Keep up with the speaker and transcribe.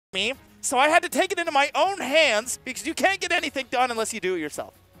me, so I had to take it into my own hands because you can't get anything done unless you do it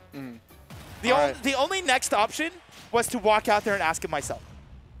yourself. The only next option was to walk out there and ask him myself.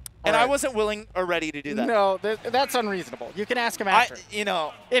 And I wasn't willing or ready to do that. No, that's unreasonable. You can ask him after. You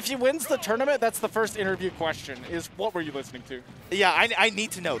know, if he wins the tournament, that's the first interview question, is what were you listening to? Yeah, I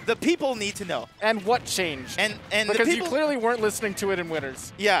need to know. The people need to know. And what changed? And because the people, you clearly weren't listening to it in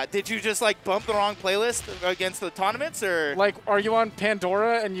Winners. Yeah, did you just like bump the wrong playlist against the tournaments, or like are you on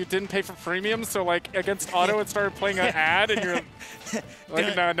Pandora and you didn't pay for premium, so like against auto it started playing an ad and you're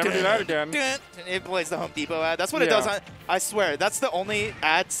like, no, never do that again. It plays the Home Depot ad. That's what it does. I swear, that's the only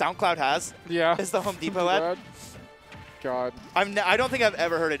ad SoundCloud has. Yeah. Is the Home Depot ad. God. I don't think I've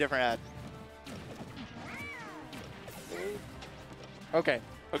ever heard a different ad. Okay.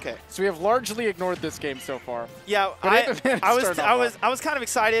 Okay. So we have largely ignored this game so far. Yeah, I was kind of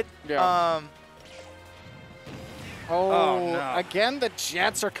excited. Yeah. Oh no. Again, the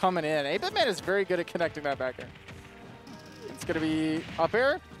jets are coming in. 8BitMan is very good at connecting that back air. It's going to be up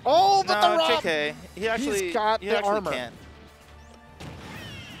air. Oh, but the Rob! JK. He's got the armor. Can.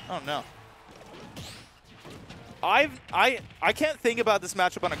 Oh no. I can't think about this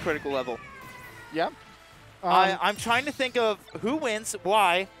matchup on a critical level. Yeah. I'm trying to think of who wins,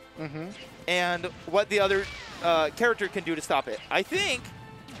 why, and what the other character can do to stop it. I think,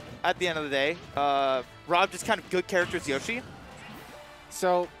 at the end of the day, Rob just kind of good characters Yoshi.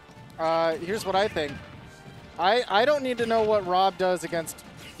 So, here's what I think. I don't need to know what Rob does against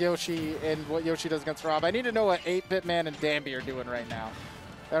Yoshi and what Yoshi does against Rob. I need to know what 8BitMan and Danbi are doing right now.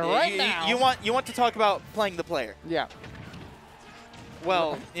 And now, you want to talk about playing the player. Yeah.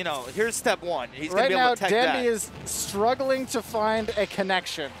 Well, you know, here's step one. He's going to be able to tech that. Danbi is struggling to find a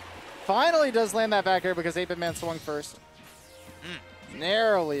connection. Finally does land that back air because 8BitMan swung first.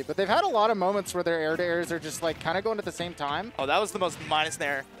 Narrowly, but they've had a lot of moments where their air-to-airs are just like kind of going at the same time. Oh, that was the most minus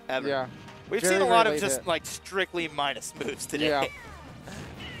nair ever. Yeah. We've seen a lot of just like strictly minus moves today. Yeah.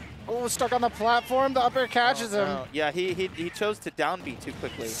 Oh, stuck on the platform. The up air catches him. No. Yeah, he chose to down B too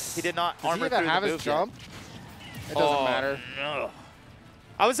quickly. He did not armor through the move. Does he even have his jump? It doesn't matter. No.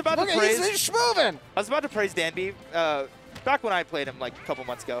 I was about to praise. He's moving. I was about to praise Danbi back when I played him like a couple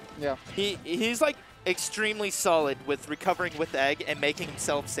months ago. Yeah. He's like extremely solid with recovering with egg and making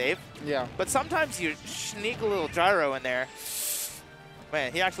himself safe. Yeah. But sometimes you sneak a little gyro in there.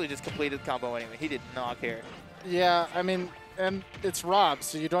 Man, he actually just completed the combo anyway. He did not care. Yeah, I mean, and it's Rob,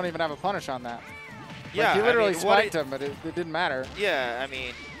 so you don't even have a punish on that. Yeah, like, he literally spiked him, but it didn't matter. Yeah, I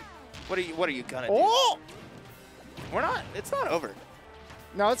mean, what are you gonna do? Oh! It's not over.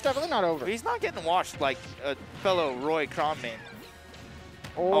 No, it's definitely not over. He's not getting washed like a fellow Roy Crom main.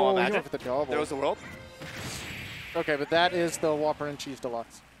 Oh, imagine. he went for the double. There was the world. Okay, but that is the Whopper and Cheese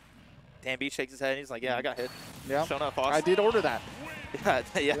Deluxe. Danbi shakes his head and he's like, yeah, I got hit. Yeah. Showing up, Fox. I did order that.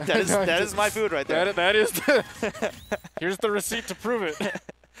 Yeah, that is my food right there. That is here's the receipt to prove it.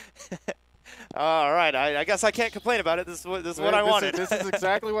 All right, I guess I can't complain about it. This is what I wanted. This is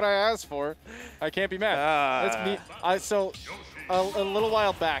exactly what I asked for. I can't be mad. That's me. So a little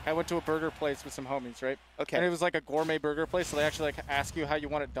while back, I went to a burger place with some homies, right? Okay. And it was like a gourmet burger place, so they actually like ask you how you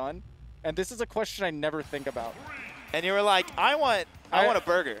want it done. And this is a question I never think about. And you were like, I want a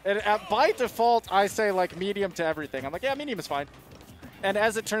burger. And by default, I say like medium to everything. I'm like, yeah, medium is fine. And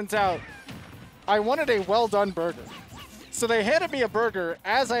as it turns out, I wanted a well-done burger. So they handed me a burger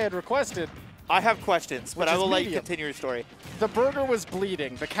as I had requested. I have questions, but I will let you continue your story. The burger was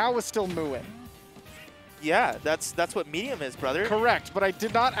bleeding. The cow was still mooing. Yeah, that's what medium is, brother. Correct, but I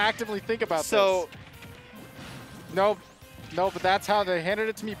did not actively think about this. No, but that's how they handed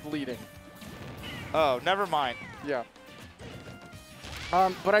it to me bleeding. Oh, never mind. Yeah.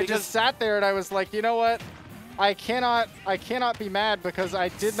 But I just sat there and I was like, you know what? I cannot be mad because I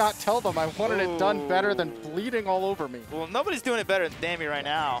did not tell them I wanted it done better than bleeding all over me. Well, nobody's doing it better than Danbi right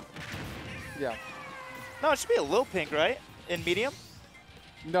now. Yeah. No, it should be a low pink, right? In medium?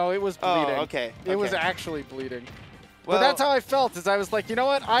 No, it was bleeding. Oh, okay. It was actually bleeding. Well, but that's how I felt, is I was like, you know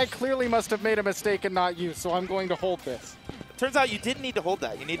what? I clearly must have made a mistake and not you, so I'm going to hold this. Turns out you didn't need to hold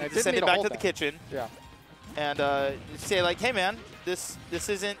that. You needed to send it back to the kitchen. Yeah. And say like, hey man, this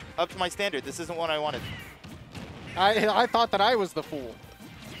isn't up to my standard. This isn't what I wanted. I thought that I was the fool.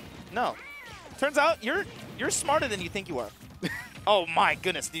 No. Turns out you're smarter than you think you are. Oh my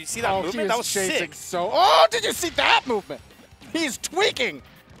goodness. Did you see that movement? That was sick. Oh, did you see that movement? He's tweaking.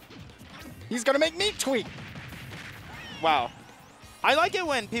 He's going to make me tweak. Wow. I like it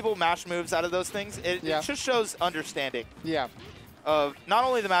when people mash moves out of those things. It just shows understanding. Yeah. Of not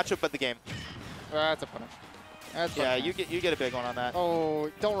only the matchup, but the game. That's a punish. Yeah, you get a big one on that. Oh,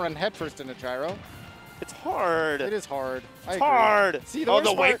 don't run headfirst into gyro. It's hard. It is hard. It's hard. See,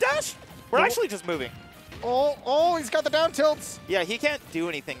 the wave dash? We're actually just moving. Oh, he's got the down tilts. Yeah, he can't do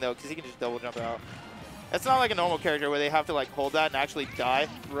anything, though, because he can just double jump out. It's not like a normal character where they have to, like, hold that and actually die.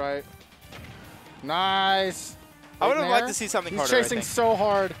 Right. Nice. I would have liked to see something harder, He's chasing so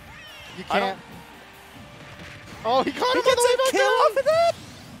hard. You can't. Oh, he caught him on the way back down. Off of that?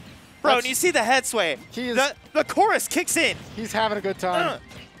 Bro, and you see the head sway. The chorus kicks in. He's having a good time.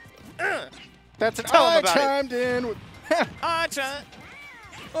 That's an I chimed in. With I chimed.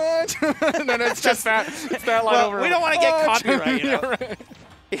 And then it's just that. It's that line over. We don't want to get copyright, you know? Right.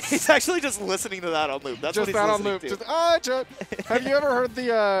 He's actually just listening to that on loop. That's just what he's that on loop. to. Have you ever heard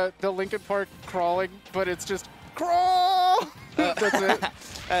the Linkin Park crawling, but it's just crawl? That's it.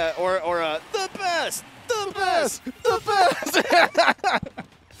 The best. The best. The best.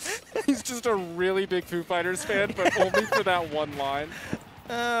 He's just a really big Foo Fighters fan, but only for that one line.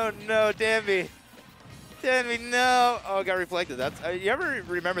 Oh, no, Danbi. Danbi, no. Oh, got reflected. You ever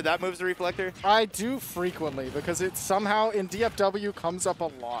remember that move's a reflector? I do frequently, because it somehow in DFW comes up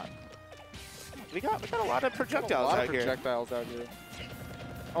a lot. We got a lot of projectiles out here.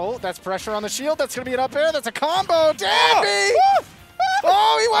 Oh, that's pressure on the shield. That's going to be an up air. That's a combo. Danbi!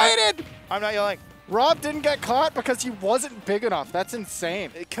 Oh, he waited! I'm not yelling. Rob didn't get caught because he wasn't big enough. That's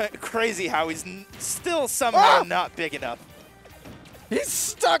insane. Crazy how he's still somehow not big enough. He's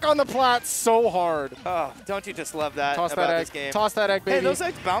stuck on the plat so hard. Oh, don't you just love that Toss about that egg. this game? Toss that egg, baby. Hey, those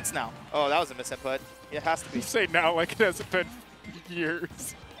eggs bounce now. Oh, that was a misinput. It has to be. You say now like it hasn't been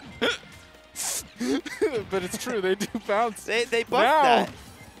years. But it's true. They do bounce. They buffed that.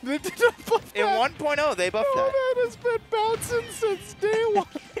 They didn't buff that. In 1.0, they buffed that. That has been bouncing since day one.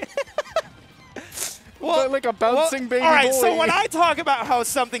 Well, like a bouncing baby all right, boy. so when I talk about how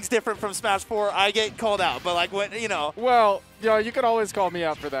something's different from Smash 4, I get called out. But, like, when, you know. Well, yeah, you can always call me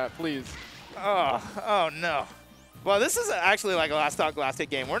out for that, please. Oh no. Well, this is actually like a last talk, last hit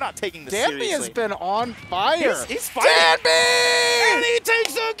game. We're not taking this seriously. Danbi has been on fire. He's fighting. Danbi! And he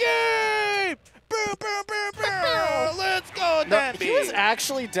takes the game! Boom, boom, boom, boom. Let's go, Danbi. He was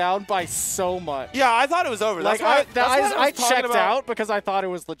actually down by so much. Yeah, I thought it was over. Like, I checked out because I thought it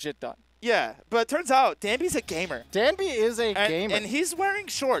was legit done. Yeah, but it turns out Danbi's a gamer. Danbi is a gamer. And he's wearing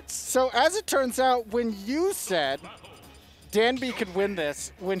shorts. So as it turns out, when you said Danbi could win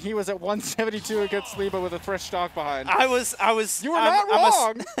this when he was at 172 against Leba with a fresh stock behind. I was. You were not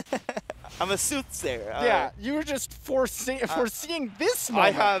wrong. I'm a soothsayer. Yeah, you were just foreseeing this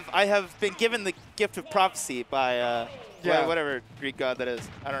moment. I have been given the gift of prophecy by whatever Greek god that is.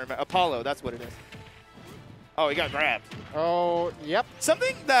 I don't remember. Apollo, that's what it is. Oh, he got grabbed. Oh, yep.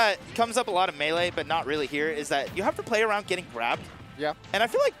 Something that comes up a lot in Melee, but not really here, is that you have to play around getting grabbed. Yeah. And I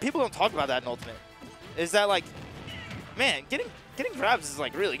feel like people don't talk about that in Ultimate. Is that, like, man, getting grabs is,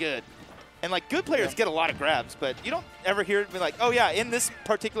 like, really good. And, like, good players get a lot of grabs, but you don't ever hear it be like, oh, yeah, in this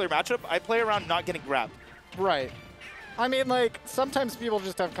particular matchup, I play around not getting grabbed. Right. I mean, like, sometimes people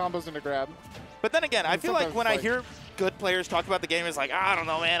just have combos into grab. But then again, I feel like when I hear good players talk about the game, it's like, I don't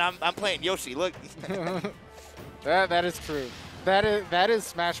know, man, I'm playing Yoshi. Look. That is true. That is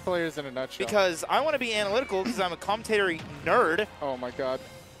Smash players in a nutshell. Because I want to be analytical because I'm a commentator nerd. Oh, my God.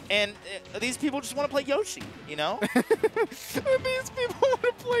 And these people just want to play Yoshi, you know? These people want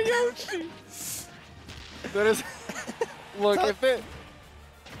to play Yoshi. That is... Look, if it...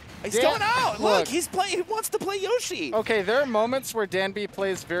 He's going out. Look, he's playing. He wants to play Yoshi. Okay, there are moments where Danbi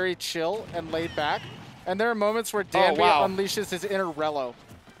plays very chill and laid back, and there are moments where Danbi unleashes his inner Rello.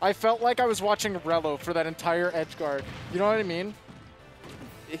 I felt like I was watching Rello for that entire edge guard. You know what I mean?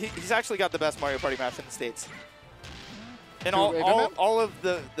 He's actually got the best Mario Party match in the States. And all of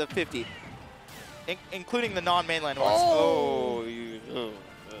the 50, including the non-mainland ones.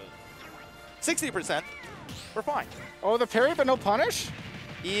 60%. We're fine. Oh, the parry but no punish?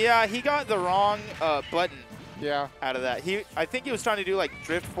 Yeah, he got the wrong button. Yeah. Out of that, I think he was trying to do like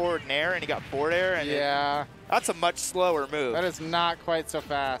drift forward nair, and he got forward air. And that's a much slower move. That is not quite so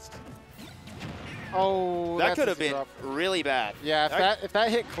fast. Oh, that could have been really bad. Yeah, if that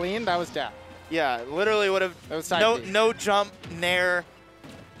hit clean, that was death. Yeah, literally would have no jump nair,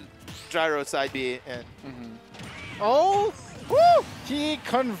 gyro side B and. Oh, woo! He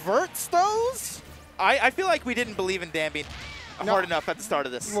converts those. I feel like we didn't believe in Danbi hard enough at the start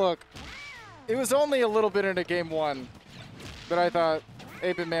of this. Look, it was only a little bit into game one that I thought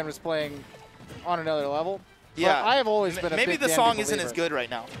 8BitMan was playing on another level. Yeah, but I have always been a maybe big the Danbi song believer. isn't as good right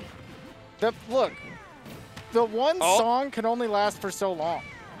now. Look, the one song can only last for so long.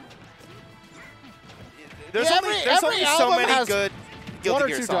 There's only so many good Guilty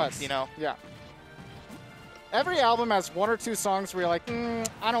Gear songs, you know? Yeah. Every album has 1 or 2 songs where you're like,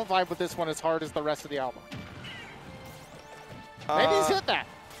 I don't vibe with this one as hard as the rest of the album. Maybe he's hit that.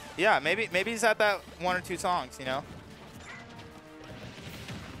 Yeah, maybe he's at that 1 or 2 songs, you know?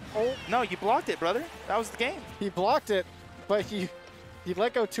 Oh. No, you blocked it, brother. That was the game. He blocked it, but he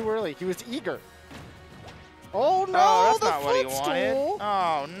let go too early. He was eager. Oh, no, that's the not what he footstool. wanted.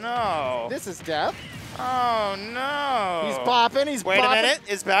 Oh, no. This is death. Oh, no. He's bopping. He's Wait bopping. a minute.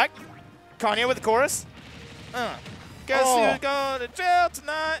 It's back. Kanye with the chorus. Guess who's going to jail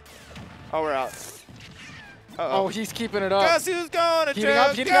tonight? Oh, we're out. Uh-oh. Oh, he's keeping it up. Guess who's going to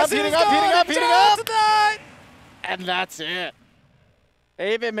jail? Heating up tonight? And that's it.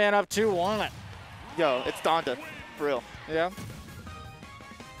 8BitMan up 2-1. Yo, it's Donda. For real. Yeah.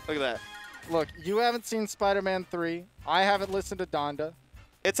 Look at that. Look, you haven't seen Spider-Man 3. I haven't listened to Donda.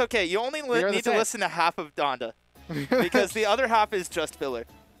 It's okay. You only need to listen to half of Donda. Because the other half is just filler.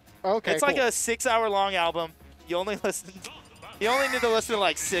 Okay, it's like a 6-hour-long album. You only need to listen to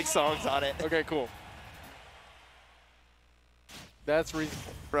like 6 songs on it. Okay, cool. That's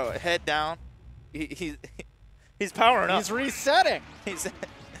reasonable. Bro, head down. He's powering up. He's resetting.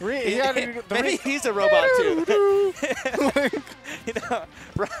 Maybe he's a robot too. You know,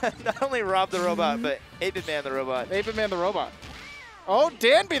 not only Rob the robot, but 8BitMan the robot. 8BitMan the robot. Oh,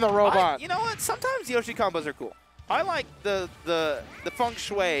 Danbi the robot. You know what? Sometimes Yoshi combos are cool. I like the feng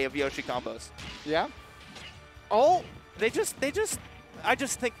shui of Yoshi combos. Yeah. Oh, I just think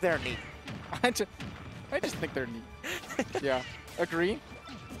they're neat. I just think they're neat. Yeah. Agree.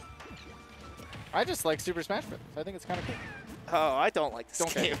 I just like Super Smash Bros. I think it's kind of cool. Oh, I don't like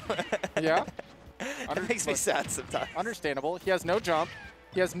this game. Yeah? It makes me sad sometimes. Understandable. He has no jump.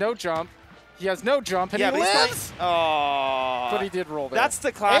 He has no jump. He has no jump, and yeah, he lives! Oh. But he did roll there. That's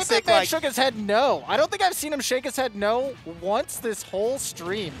the classic, 8BitMan shook his head no. I don't think I've seen him shake his head no once this whole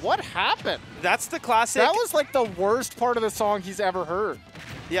stream. What happened? That's the classic. That was like the worst part of the song he's ever heard.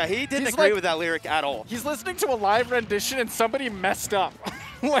 Yeah, he didn't agree with that lyric at all. He's listening to a live rendition and somebody messed up.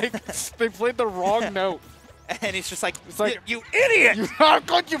 Like, they played the wrong note. And he's just like, you idiot! How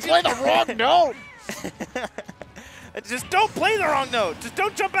could you play the wrong note? Just don't play the wrong note. Just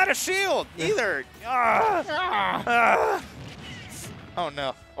don't jump out of shield either. Oh,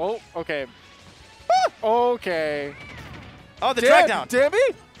 no. Oh, okay. Okay. Oh, the drag down.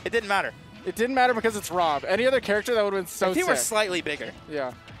 Danbi? It didn't matter. It didn't matter because it's Rob. Any other character, that would have been so sick. If he were slightly bigger.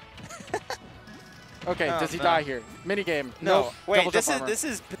 Yeah. Okay, does he die here? Minigame. No. Wait, this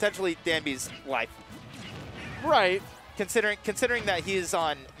is potentially Danbi's life. Right. Considering that he is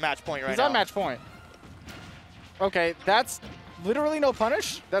on match point right now. He's on match point. Okay, that's literally no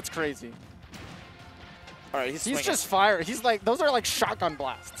punish? That's crazy. All right, he's just firing. He's like, those are like shotgun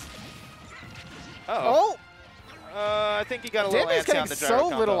blasts. Oh. I think he got a little antsy on the gyro so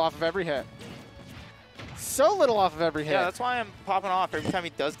combo. little off of every hit. So little off of every hit. Yeah, that's why I'm popping off every time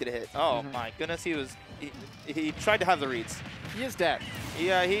he does get a hit. Oh my goodness, he tried to have the reads. He is dead.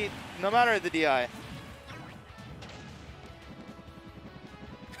 Yeah, no matter the DI.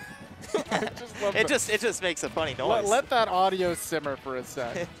 It just makes a funny noise. Let that audio simmer for a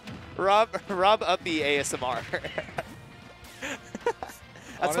sec. Rob up the ASMR.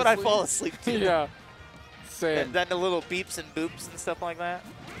 That's what I fall asleep to. Yeah. Same. That the little beeps and boops and stuff like that.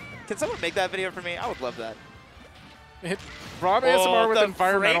 Can someone make that video for me? I would love that. Rob ASMR with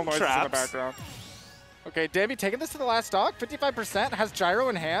environmental noises traps in the background. Okay, Danbi taking this to the last stock. 55% has gyro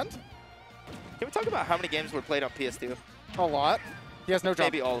in hand. Can we talk about how many games were played on PS2? A lot. He has no jump.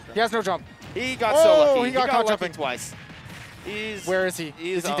 Maybe all of them. He has no jump. He got so lucky. He got caught lucky jumping twice. Where is he?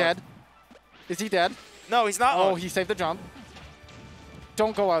 Is he dead? Is he dead? No, he's not. Oh, he saved the jump.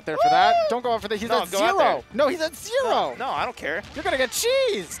 Don't go out there for that. Don't go out for that. He's at 0. No, he's at 0. No, I don't care. You're going to get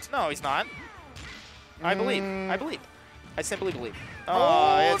cheesed. No, he's not. I believe. I believe. I simply believe.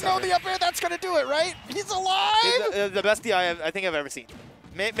 Oh no, the up air, that's going to do it, right? He's alive. The best DI I think I've ever seen.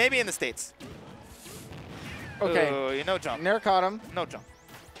 Maybe in the States. Okay. No jump. Nair caught him. No jump.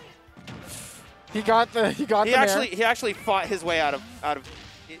 He got the nair. He actually fought his way out of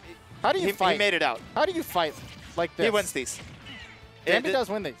How do you fight? He made it out. How do you fight like this? He wins these. Danbi does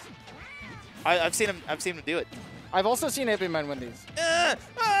win these. I've seen him do it. I've also seen 8BitMan win these.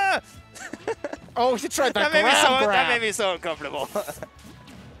 Oh, he tried that grab. That made me so uncomfortable.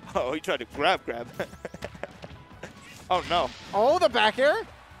 Oh, he tried to grab. Oh no. Oh, the back air.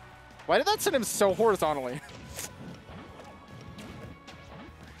 Why did that send him so horizontally?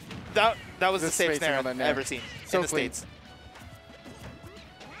 That was the safest nair I've ever seen in the States.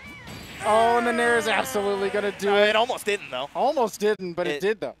 Oh, and the nair is absolutely going to do it. It almost didn't, though. Almost didn't, but it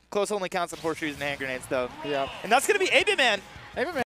did, though. Close only counts on horseshoes and hand grenades, though. Yeah. And that's going to be 8BitMan. 8BitMan.